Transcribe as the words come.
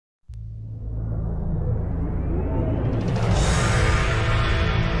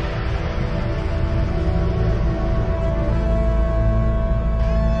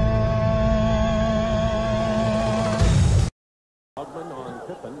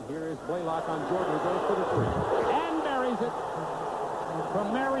Here is Blaylock on Jordan, who goes for the three. And buries it.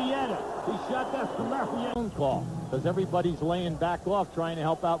 From Marietta. He shot that from Marietta. Call, because everybody's laying back off trying to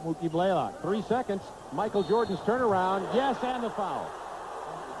help out Mookie Blaylock. 3 seconds. Michael Jordan's turnaround. Yes, and the foul.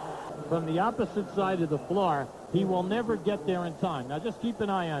 From the opposite side of the floor, he will never get there in time. Now just keep an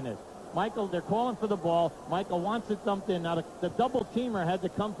eye on this. Michael, they're calling for the ball. Michael wants it dumped in. Now the double teamer had to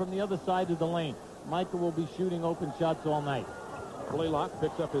come from the other side of the lane. Michael will be shooting open shots all night. Blaylock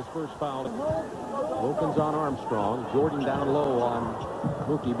picks up his first foul. Wilkins on Armstrong. Jordan down low on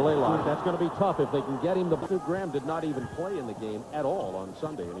Mookie Blaylock. That's going to be tough if they can get him. Graham did not even play in the game at all on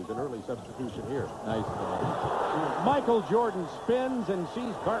Sunday, and he's an early substitution here. Nice ball. Michael Jordan spins and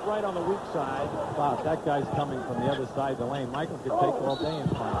sees Cartwright on the weak side. Wow, that guy's coming from the other side of the lane. Michael could take all day in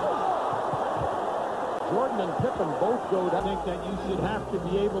front. Jordan and Pippen both go down. I think that you should have to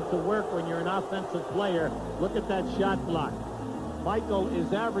be able to work when you're an offensive player. Look at that shot block. Michael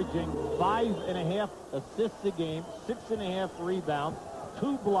is averaging 5.5 assists a game, 6.5 rebounds,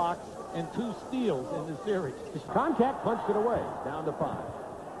 2 blocks, and 2 steals in the series. Contact punched it away, down to 5.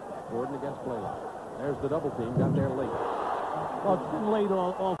 Jordan against Blaylock. There's the double team, got there late. Well, it's been late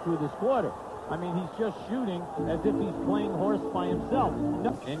all through this quarter. I mean, he's just shooting as if he's playing horse by himself.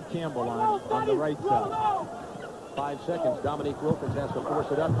 And Campbell on the right side. 5 seconds. Dominique Wilkins has to force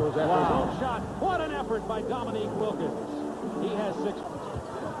it up. Goes after his own shot. What an effort by Dominique Wilkins. He has 6.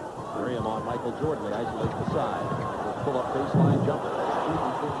 Graham on Michael Jordan. They isolate the side. We'll pull up baseline jumper.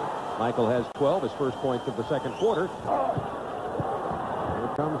 Michael has 12, his first points of the second quarter. Here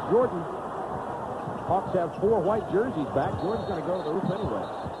comes Jordan. Hawks have 4 white jerseys back. Jordan's going to go to the roof anyway.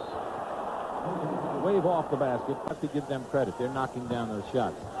 Wave off the basket. Have to give them credit. They're knocking down those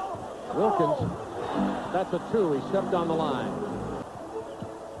shots. Wilkins, that's a 2. He stepped on the line.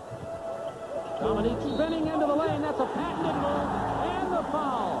 Dominique spinning into the lane. That's a patented move. And the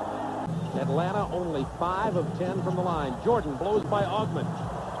foul. Atlanta only 5 of 10 from the line. Jordan blows by Augment.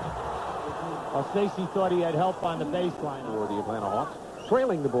 Well, Stacey thought he had help on the baseline. For the Atlanta Hawks.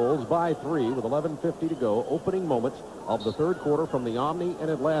 Trailing the Bulls by 3 with 11:50 to go. Opening moments of the third quarter from the Omni in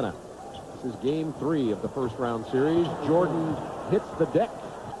Atlanta. This is game 3 of the first round series. Jordan hits the deck.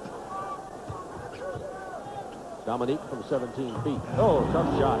 Dominique from 17 feet. Oh,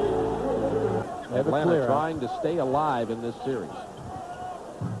 tough shot. Atlanta trying to stay alive in this series.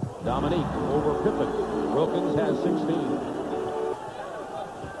 Dominique over Pippen. Wilkins has 16.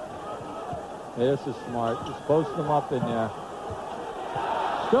 Yeah, this is smart. Just post them up in there.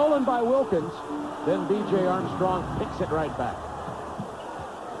 Stolen by Wilkins. Then B.J. Armstrong picks it right back.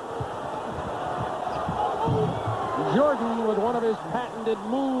 Jordan with one of his patented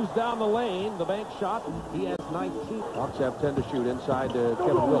moves down the lane. The bank shot. He has 19. Hawks have 10 to shoot inside to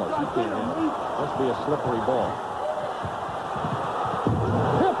Kevin Willis. He can't hit. Must be a slippery ball.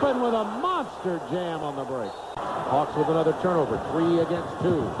 Pippen with a monster jam on the break. Hawks with another turnover. 3 against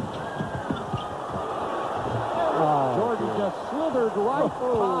 2. Jordan just slithered right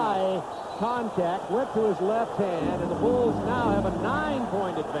by contact, went to his left hand, and the Bulls now have a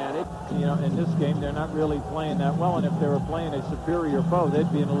 9-point advantage. You know, in this game, they're not really playing that well, and if they were playing a superior foe,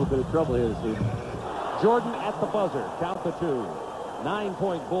 they'd be in a little bit of trouble here this evening. Jordan at the buzzer. Count the 2.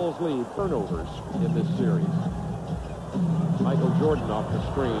 9-point Bulls lead. Turnovers in this series. Michael Jordan off the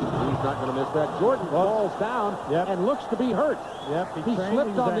screen. He's not going to miss that. Jordan falls down and looks to be hurt. He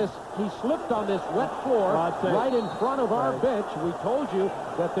slipped on this. He slipped on this wet floor right in front of our bench. We told you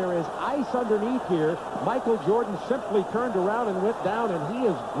that there is ice underneath here. Michael Jordan simply turned around and went down, and he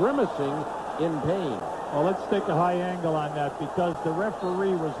is grimacing in pain. Well, let's take a high angle on that because the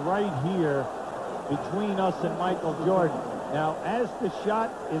referee was right here between us and Michael Jordan. Now, as the shot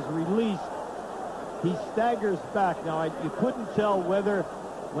is released, he staggers back. Now, you couldn't tell whether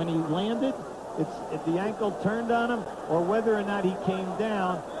when he landed, if the ankle turned on him, or whether or not he came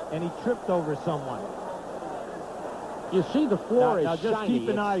down and he tripped over someone. You see the floor is now just shiny. Keep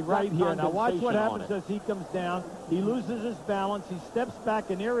an eye right here. Now watch what happens as he comes down. He loses his balance. He steps back,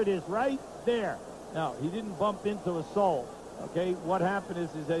 and there it is right there. Now, he didn't bump into a sole. Okay, what happened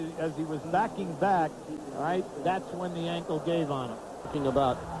is as he was backing back, all right, that's when the ankle gave on him. Talking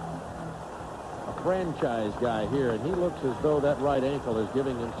about a franchise guy here, and he looks as though that right ankle is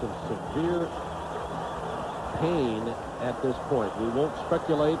giving him some severe pain at this point. We won't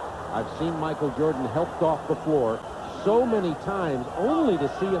speculate. I've seen Michael Jordan helped off the floor so many times only to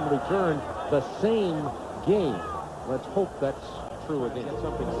see him return the same game. Let's hope that's true again. Get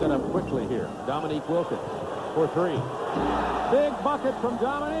something set up quickly here. Dominique Wilkins for 3. Big bucket from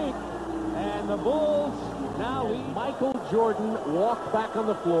Dominique. And the Bulls now lead. Michael Jordan walked back on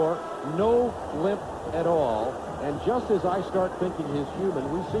the floor. No limp at all. And just as I start thinking he's human,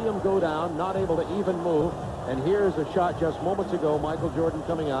 we see him go down, not able to even move. And here's a shot just moments ago, Michael Jordan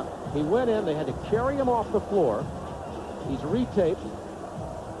coming up. He went in. They had to carry him off the floor. He's retaped.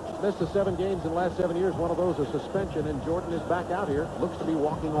 Missed the 7 games in the last 7 years. One of those a suspension, and Jordan is back out here. Looks to be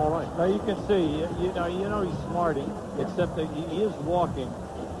walking all right. Now you can see, you know he's smarting, except that he is walking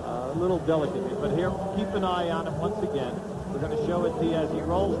a little delicately. But here, keep an eye on him once again. We're going to show it to you as he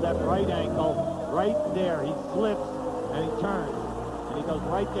rolls that right ankle right there. He slips and he turns, and he goes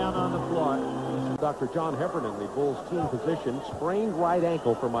right down on the floor. Dr. John Heffernan, the Bulls team physician, sprained right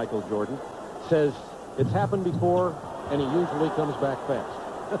ankle for Michael Jordan, says it's happened before, and he usually comes back fast.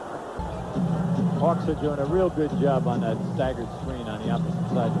 Hawks are doing a real good job on that staggered screen on the opposite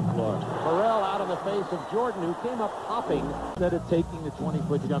side of the floor. Burrell out in the face of Jordan, who came up hopping. Instead of taking the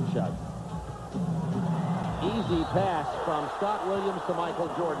 20-foot jump shot. Easy pass from Scott Williams to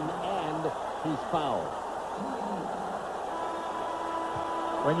Michael Jordan, and he's fouled.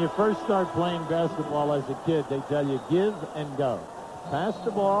 When you first start playing basketball as a kid, they tell you give and go. Pass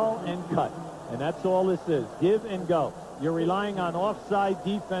the ball and cut. And that's all this is. Give and go. You're relying on offside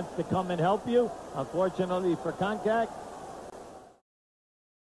defense to come and help you. Unfortunately for contact.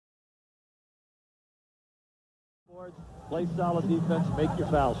 Play solid defense. Make your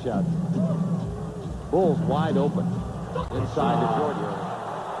foul shots. Bulls wide open. Inside to Jordan.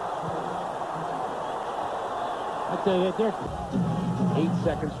 I tell you, they're 8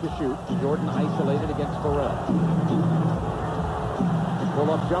 seconds to shoot. Jordan isolated against Burrell.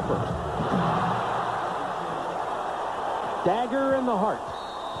 Pull-up jumper. Dagger in the heart.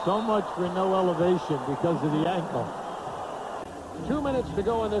 So much for no elevation because of the ankle. 2 minutes to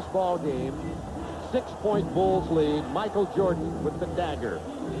go in this ball game. 6-point Bulls lead. Michael Jordan with the dagger.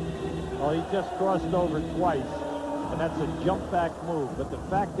 Well, he just crossed over twice, and that's a jump back move. But the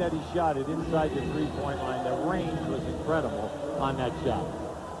fact that he shot it inside the three-point line, the range was incredible on that shot.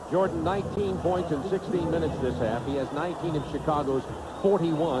 Jordan 19 points in 16 minutes this half. He has 19 in Chicago's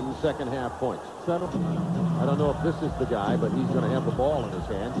 41 second half points. I don't know if this is the guy, but he's going to have the ball in his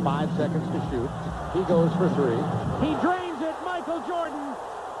hand. 5 seconds to shoot. He goes for 3. He drains it. Michael Jordan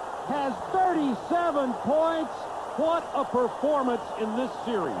has 37 points. What a performance in this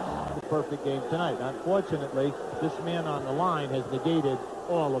series. The perfect game tonight. Unfortunately, this man on the line has negated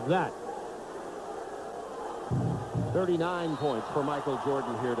all of that. 39 points for Michael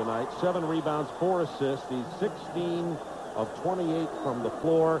Jordan here tonight. 7 rebounds, 4 assists. He's 16 of 28 from the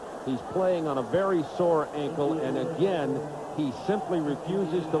floor. He's playing on a very sore ankle, and again, he simply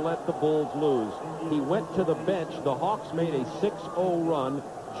refuses to let the Bulls lose. He went to the bench. The Hawks made a 6-0 run.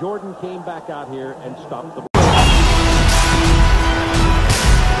 Jordan came back out here and stopped the